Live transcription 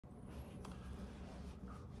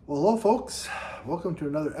Well, hello folks. Welcome to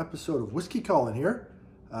another episode of Whiskey Calling here.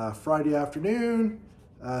 Friday afternoon.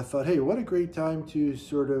 I thought, hey, what a great time to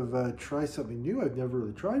sort of try something new I've never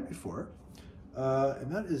really tried before.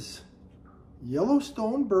 And that is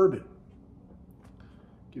Yellowstone bourbon.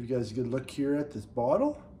 Give you guys a good look here at this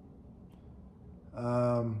bottle.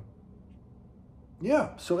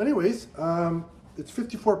 Yeah, so anyways, it's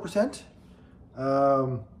 54%.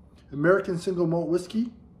 American single malt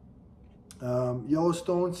whiskey.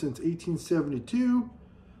 Yellowstone since 1872.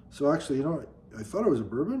 So actually, you know, I thought it was a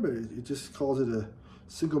bourbon, but it just calls it a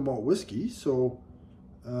single malt whiskey. So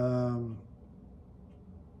it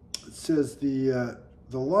says the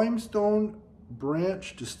Limestone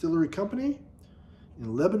Branch Distillery Company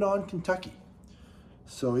in Lebanon, Kentucky.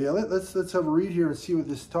 So yeah, let's have a read here and see what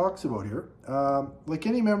this talks about here. Like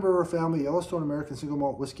any member of our family, Yellowstone American single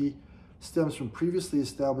malt whiskey stems from previously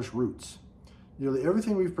established roots. Nearly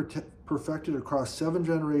everything we've perfected across 7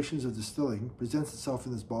 generations of distilling presents itself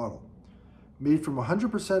in this bottle. Made from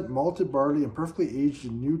 100% malted barley and perfectly aged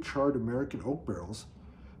in new charred American oak barrels,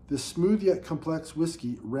 this smooth yet complex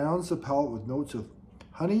whiskey rounds the palate with notes of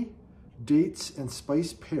honey, dates, and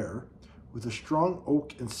spiced pear, with a strong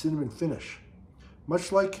oak and cinnamon finish.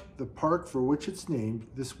 Much like the park for which it's named,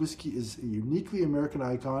 this whiskey is a uniquely American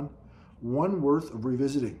icon, one worth of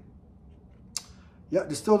revisiting. Yeah,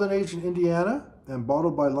 distilled and aged in Indiana and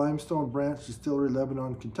bottled by Limestone Branch Distillery,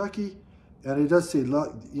 Lebanon, Kentucky. And it does say, you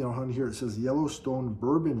know, on here it says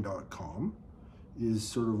YellowstoneBourbon.com is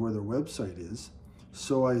sort of where their website is.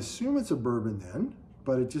 So I assume it's a bourbon then,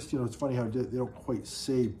 but it just, you know, it's funny how they don't quite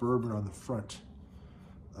say bourbon on the front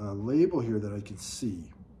label here that I can see.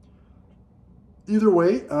 Either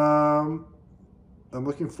way, I'm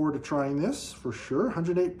looking forward to trying this for sure.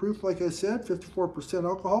 108 proof, like I said, 54%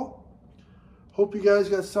 alcohol. Hope you guys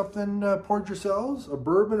got something poured yourselves, a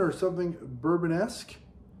bourbon or something bourbon-esque.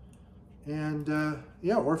 And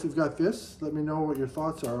yeah, or if you've got this, let me know what your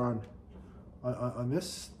thoughts are on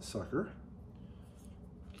this sucker.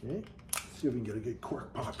 Okay, let's see if we can get a good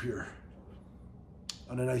cork pop here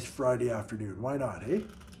on a nice Friday afternoon. Why not, hey?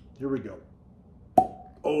 Here we go.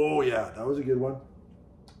 Oh yeah, that was a good one.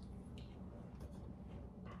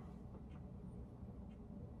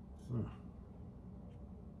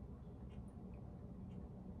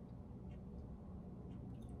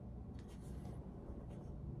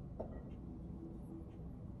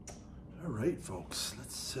 All right, folks,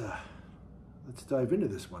 let's dive into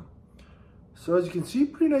this one. So as you can see,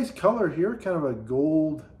 pretty nice color here, kind of a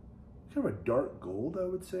gold, kind of a dark gold, I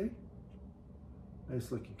would say.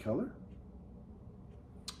 Nice looking color.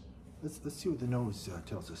 Let's see what the nose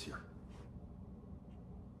tells us here.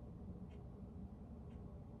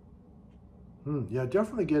 Yeah,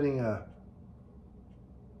 definitely getting a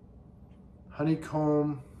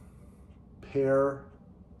honeycomb, pear.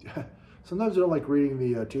 Sometimes I don't like reading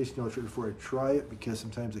the tasting notes right before I try it because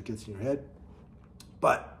sometimes it gets in your head.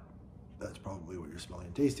 But that's probably what you're smelling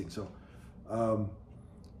and tasting. So, but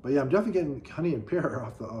yeah, I'm definitely getting honey and pear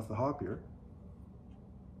off the hop here.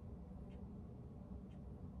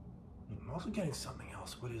 I'm also getting something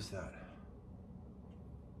else. What is that?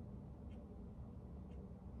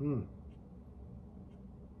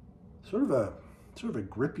 Sort of a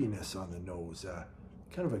grippiness on the nose.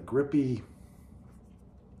 Kind of a grippy.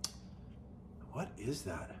 What is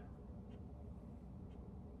that?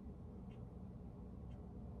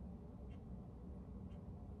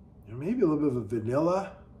 There may be a little bit of a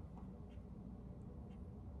vanilla.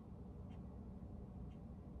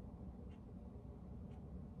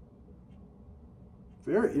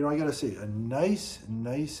 Very, you know, I gotta say, a nice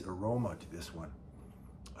aroma to this one.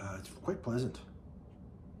 It's quite pleasant.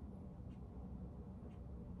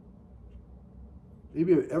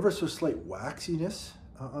 Maybe an ever so slight waxiness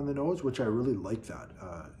on the nose, which I really like that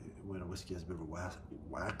when a whiskey has a bit of a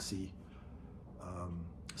waxy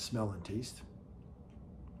smell and taste.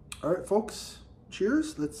 All right, folks,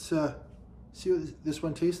 cheers. Let's see what this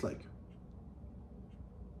one tastes like.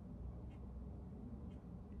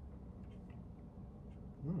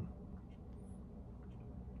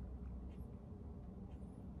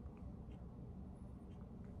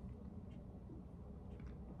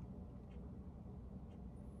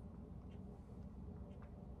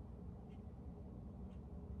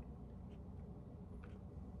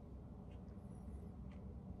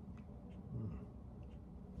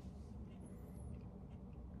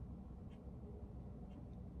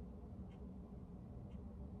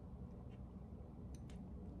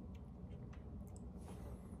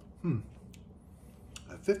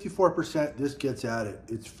 At 54%, this gets at it.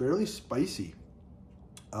 It's fairly spicy.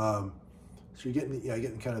 So you're getting,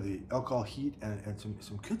 getting kind of the alcohol heat and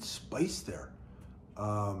some good spice there.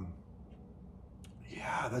 Yeah,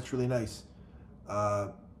 that's really nice.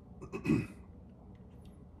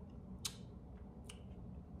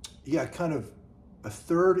 Yeah, kind of a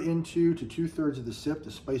third into to 2/3 of the sip,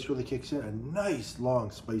 the spice really kicks in. A nice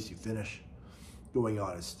long spicy finish going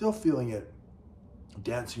on. It's still feeling it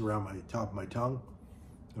dancing around my top of my tongue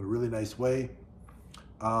in a really nice way.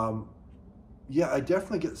 Yeah, I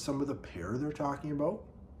definitely get some of the pear they're talking about,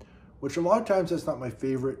 which a lot of times that's not my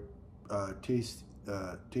favorite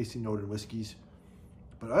tasting note in whiskeys.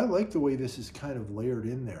 But I like the way this is kind of layered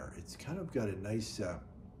in there. It's kind of got a nice,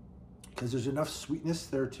 because there's enough sweetness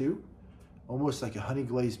there too. Almost like a honey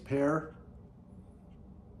glazed pear.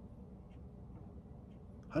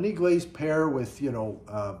 Honey glazed pear with, you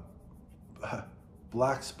know,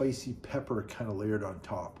 black spicy pepper kind of layered on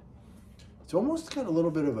top. It's almost got a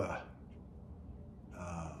little bit of a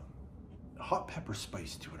hot pepper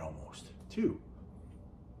spice to it almost, too.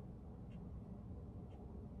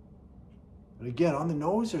 And again, on the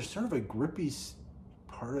nose, there's sort of a grippy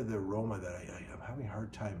part of the aroma that I'm having a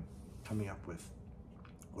hard time coming up with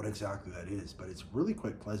what exactly that is, but it's really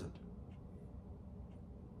quite pleasant.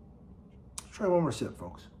 Let's try one more sip,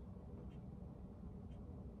 folks.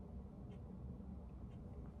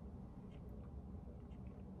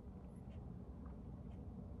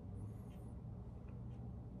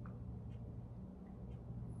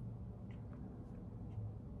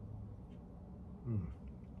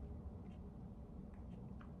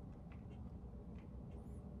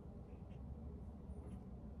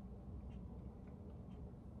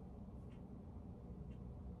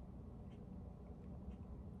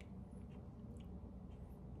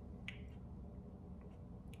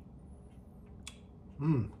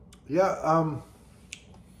 Yeah, I'm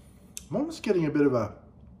almost getting a bit of a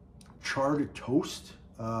charred toast,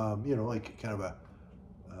 you know, like kind of a,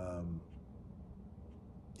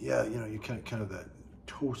 yeah, you know, you kind of that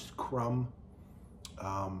toast crumb,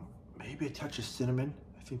 maybe a touch of cinnamon.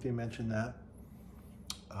 I think they mentioned that.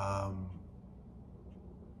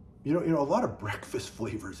 You know, a lot of breakfast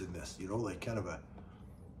flavors in this, you know, like kind of a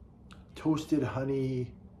toasted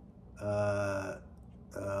honey,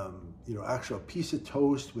 you know, actual piece of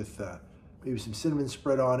toast with maybe some cinnamon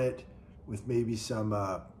spread on it, with maybe some,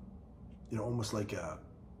 you know, almost like a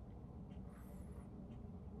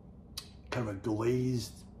kind of a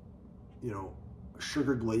glazed, you know,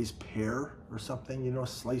 sugar glazed pear or something, you know,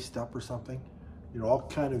 sliced up or something. You know, all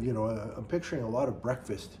kind of, you know, I'm picturing a lot of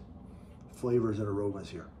breakfast flavors and aromas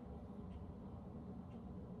here.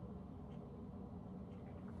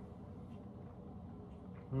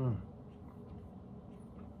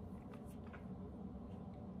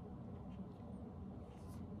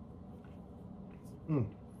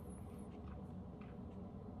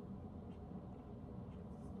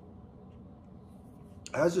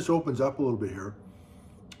 As this opens up a little bit here,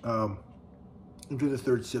 into the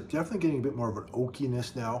third sip, definitely getting a bit more of an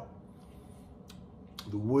oakiness now.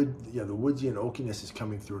 The wood, yeah, the woodsy and oakiness is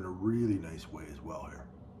coming through in a really nice way as well here.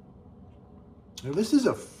 Now this is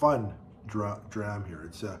a fun dram here.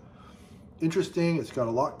 It's interesting. It's got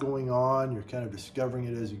a lot going on. You're kind of discovering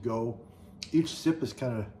it as you go. Each sip is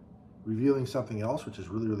kind of revealing something else, which is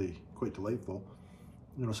really, really quite delightful.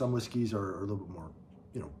 You know, some whiskeys are a little bit more,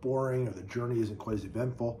 you know, boring, or the journey isn't quite as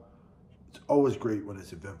eventful. It's always great when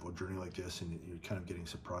it's an eventful journey like this and you're kind of getting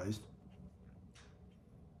surprised.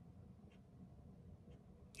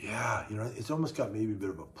 Yeah, you know, it's almost got maybe a bit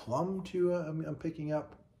of a plum to I'm picking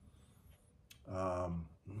up.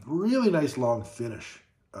 Really nice long finish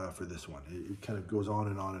for this one. It kind of goes on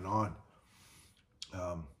and on and on.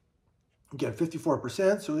 Again,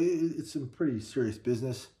 54%, so it's some pretty serious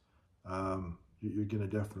business. You're going to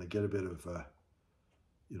definitely get a bit of,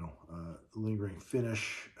 you know, lingering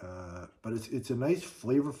finish, but it's a nice,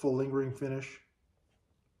 flavorful, lingering finish.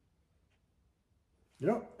 You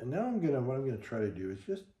know, and now what I'm gonna try to do is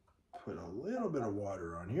just put a little bit of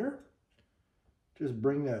water on here. Just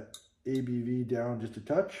bring that ABV down just a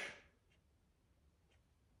touch.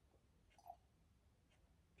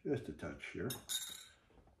 Just a touch here.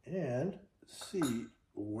 And see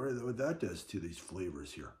what that does to these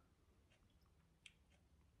flavors here.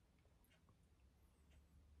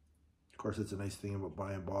 Of course, it's a nice thing about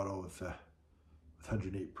buying a bottle with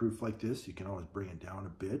 108 proof like this. You can always bring it down a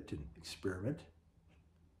bit and experiment.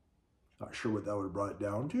 Not sure what that would have brought it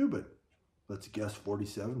down to, but let's guess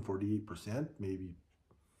 47, 48%, maybe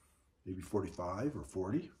 45 or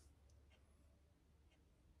 40.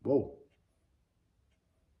 Whoa.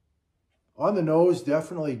 On the nose,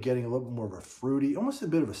 definitely getting a little bit more of a fruity, almost a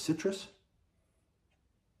bit of a citrus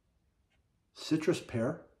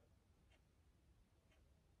pear.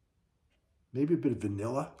 Maybe a bit of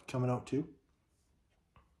vanilla coming out too.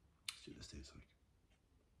 this tastes like.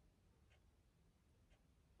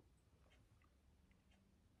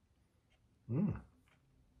 Mmm.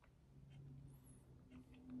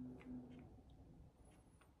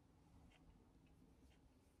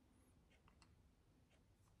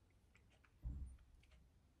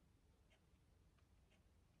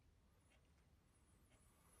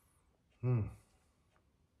 Hmm.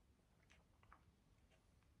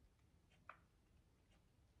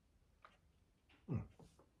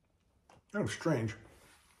 Kind of strange.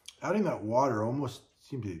 Adding that water almost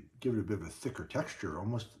seemed to give it a bit of a thicker texture,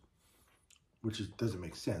 almost, doesn't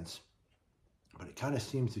make sense. But it kind of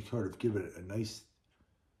seems to sort of give it a nice,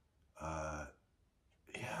 yeah,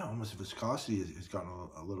 almost viscosity has gotten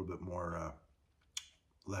a little bit more,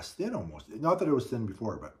 less thin almost. Not that it was thin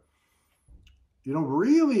before, but, you know,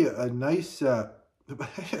 really a nice, you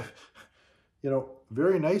know,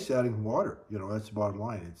 very nice adding water. You know, that's the bottom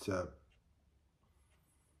line. It's,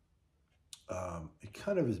 it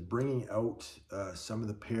kind of is bringing out some of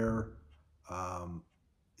the pear.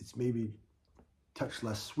 It's maybe a touch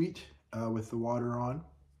less sweet with the water on,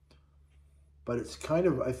 but it's kind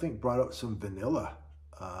of, I think, brought out some vanilla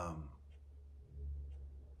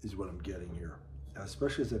is what I'm getting here,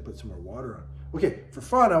 especially as I put some more water on. Okay, for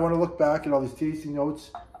fun, I want to look back at all these tasting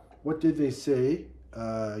notes. What did they say?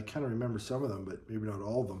 I kind of remember some of them, but maybe not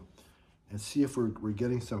all of them, and see if we're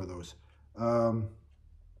getting some of those.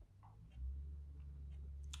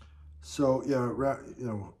 So yeah, you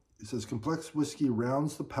know, it says complex whiskey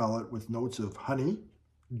rounds the palate with notes of honey,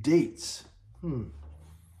 dates.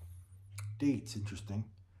 Dates, interesting.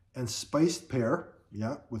 And spiced pear,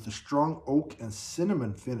 yeah, with a strong oak and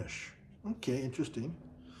cinnamon finish. Okay, interesting.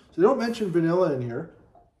 So they don't mention vanilla in here.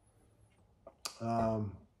 But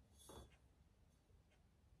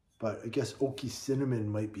I guess oaky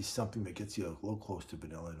cinnamon might be something that gets you a little close to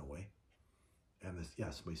vanilla in a way. And this, yeah,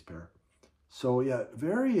 spiced pear. So yeah,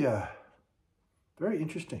 very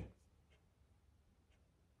interesting.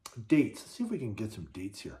 Dates. Let's see if we can get some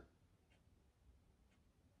dates here.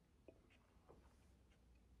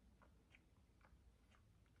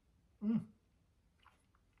 I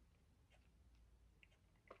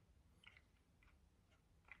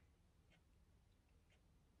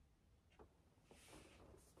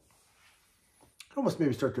almost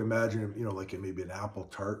maybe start to imagine, you know, like maybe an apple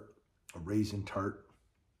tart, a raisin tart.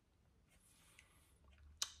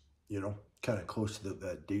 You know, kind of close to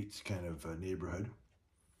that dates kind of neighborhood.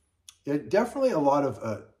 Yeah, definitely a lot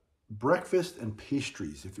of breakfast and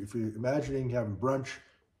pastries. If you're imagining having brunch,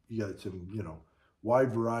 you got some, you know,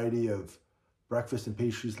 wide variety of breakfast and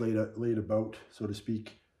pastries laid about, so to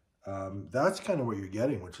speak. That's kind of what you're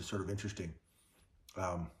getting, which is sort of interesting.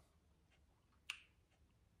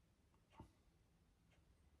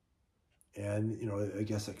 And, you know, I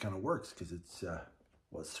guess that kind of works because it's,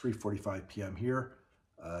 well, it's 3:45 p.m. here.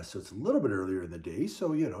 So it's a little bit earlier in the day.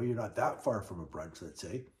 So, you know, you're not that far from a brunch, let's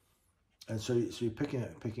say. And so you're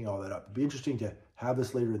picking all that up. It'd be interesting to have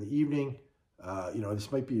this later in the evening. You know,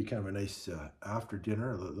 this might be kind of a nice after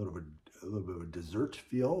dinner, a little bit of a dessert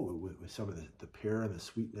feel with some of the pear and the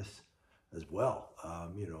sweetness as well.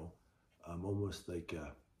 You know, almost like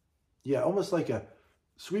a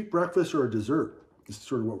sweet breakfast or a dessert is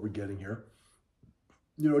sort of what we're getting here.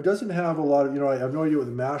 You know, it doesn't have a lot of, you know, I have no idea what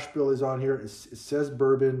the mash bill is on here. It says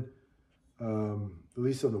bourbon, at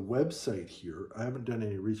least on the website here. I haven't done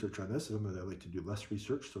any research on this. I like to do less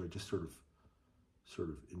research, so I just sort of,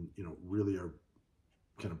 you know, really are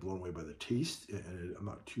kind of blown away by the taste, and I'm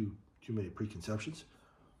not too many preconceptions.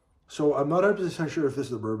 So I'm not 100% sure if this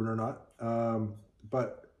is a bourbon or not,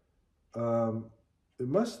 but it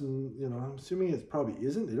must, you know, I'm assuming it probably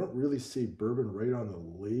isn't. They don't really say bourbon right on the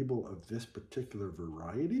label of this particular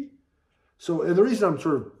variety. So, and the reason I'm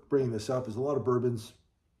sort of bringing this up is a lot of bourbons,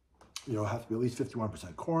 you know, have to be at least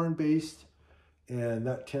 51% corn based, and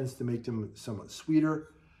that tends to make them somewhat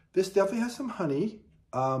sweeter. This definitely has some honey,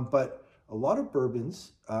 but a lot of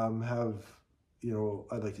bourbons have, you know,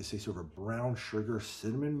 I'd like to say sort of a brown sugar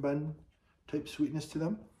cinnamon bun type sweetness to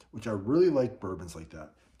them, which I really like bourbons like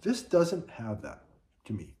that. This doesn't have that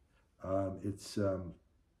to me. It's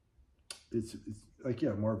like,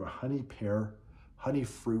 yeah, more of a honey pear, honey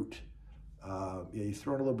fruit. Yeah, you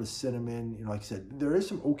throw in a little bit of cinnamon. You know, like I said, there is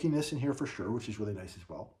some oakiness in here for sure, which is really nice as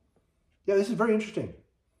well. Yeah, this is very interesting,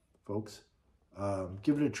 folks.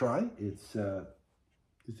 Give it a try. It's been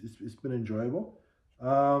enjoyable.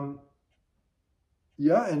 Yeah,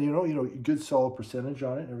 and you know, good solid percentage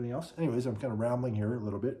on it and everything else. Anyways, I'm kind of rambling here a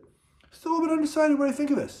little bit. Still a little bit undecided what I think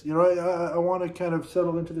of this. You know, I want to kind of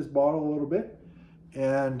settle into this bottle a little bit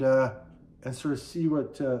and sort of see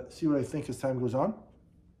what I think as time goes on.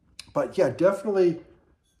 But yeah, definitely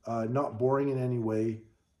not boring in any way.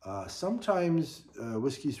 Sometimes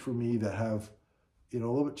whiskeys for me that have, a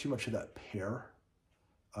little bit too much of that pear.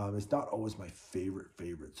 It's not always my favorite.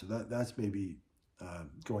 So that's maybe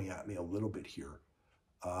going at me a little bit here.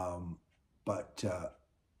 But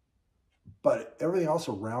everything else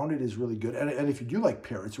around it is really good. And if you do like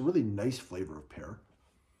pear, it's a really nice flavor of pear.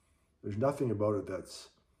 There's nothing about it that's,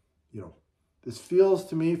 this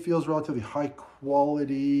feels relatively high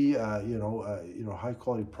quality, high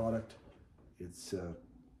quality product. It's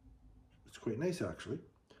quite nice actually.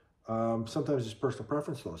 Sometimes it's personal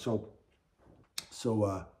preference though. So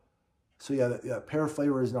yeah, pear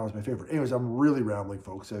flavor is not always my favorite. Anyways, I'm really rambling,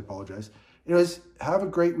 folks. I apologize. Anyways, have a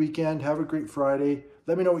great weekend. Have a great Friday.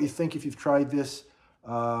 Let me know what you think if you've tried this.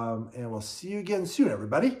 And we'll see you again soon,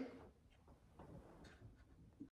 everybody.